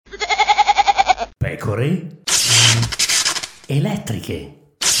Pecore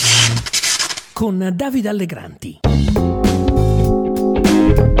elettriche con Davide Allegranti.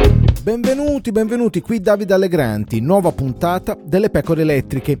 Benvenuti, qui Davide Allegranti, nuova puntata delle pecore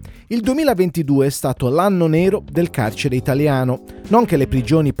elettriche. Il 2022 è stato l'anno nero del carcere italiano. Non che le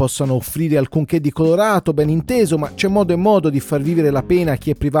prigioni possano offrire alcunché di colorato, ben inteso, ma c'è modo e modo di far vivere la pena a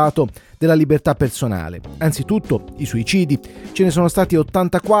chi è privato della libertà personale. Anzitutto, i suicidi. Ce ne sono stati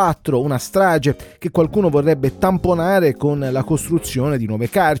 84, una strage che qualcuno vorrebbe tamponare con la costruzione di nuove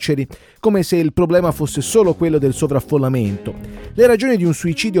carceri, come se il problema fosse solo quello del sovraffollamento. Le ragioni di un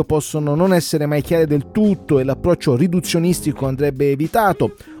suicidio possono non essere mai chiare del tutto e l'approccio riduzionistico andrebbe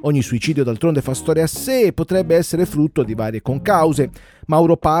evitato. Ogni suicidio d'altronde fa storia a sé e potrebbe essere frutto di varie concause.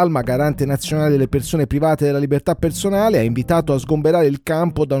 Mauro Palma, garante nazionale delle persone private della libertà personale, ha invitato a sgomberare il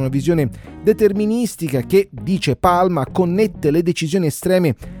campo da una visione deterministica che, dice Palma, connette le decisioni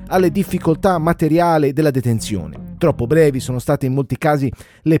estreme alle difficoltà materiali della detenzione. Troppo brevi sono state in molti casi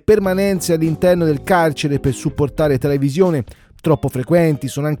le permanenze all'interno del carcere per supportare televisione. Troppo frequenti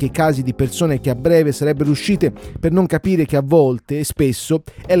sono anche i casi di persone che a breve sarebbero uscite per non capire che a volte e spesso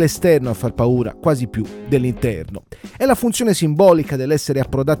è l'esterno a far paura, quasi più dell'interno. È la funzione simbolica dell'essere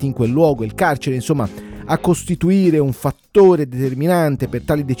approdati in quel luogo, il carcere, insomma, a costituire un fattore determinante per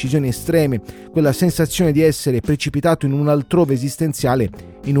tali decisioni estreme, quella sensazione di essere precipitato in un altrove esistenziale,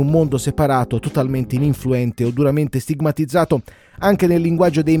 in un mondo separato, totalmente ininfluente o duramente stigmatizzato anche nel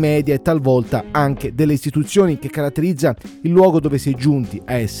linguaggio dei media e talvolta anche delle istituzioni, che caratterizza il luogo dove si è giunti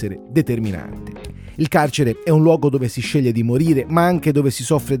a essere determinante. Il carcere è un luogo dove si sceglie di morire, ma anche dove si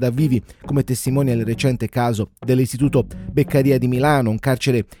soffre da vivi, come testimonia il recente caso dell'Istituto Beccaria di Milano, un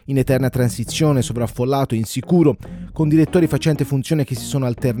carcere in eterna transizione, sovraffollato, insicuro, con direttori facenti funzione che si sono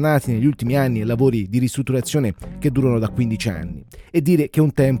alternati negli ultimi anni e lavori di ristrutturazione che durano da 15 anni. E dire che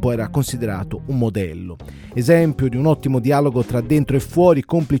un tempo era considerato un modello, esempio di un ottimo dialogo tra dentro e fuori,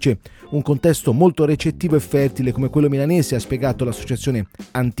 complice un contesto molto recettivo e fertile come quello milanese, ha spiegato l'associazione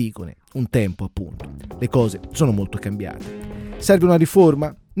Anticone. Un tempo, appunto. Le cose sono molto cambiate. Serve una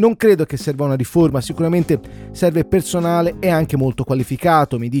riforma? Non credo che serva una riforma, sicuramente serve personale e anche molto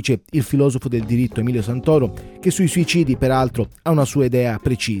qualificato, mi dice il filosofo del diritto Emilio Santoro, che sui suicidi peraltro ha una sua idea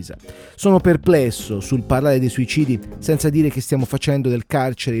precisa. Sono perplesso sul parlare dei suicidi senza dire che stiamo facendo del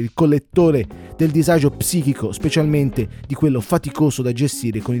carcere il collettore del disagio psichico, specialmente di quello faticoso da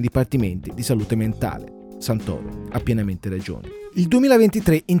gestire con i dipartimenti di salute mentale. Santoro ha pienamente ragione. Il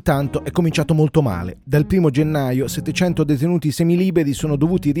 2023 intanto è cominciato molto male. Dal 1 gennaio 700 detenuti semiliberi sono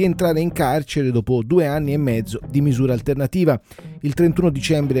dovuti rientrare in carcere dopo 2 anni e mezzo di misura alternativa. Il 31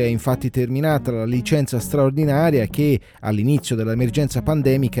 dicembre è infatti terminata la licenza straordinaria che all'inizio dell'emergenza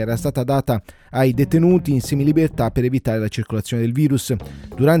pandemica era stata data ai detenuti in semilibertà per evitare la circolazione del virus.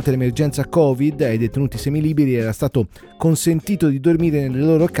 Durante l'emergenza Covid ai detenuti semiliberi era stato consentito di dormire nelle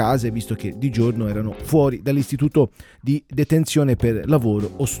loro case, visto che di giorno erano fuori dall'istituto di detenzione per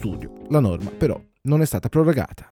lavoro o studio. La norma però non è stata prorogata.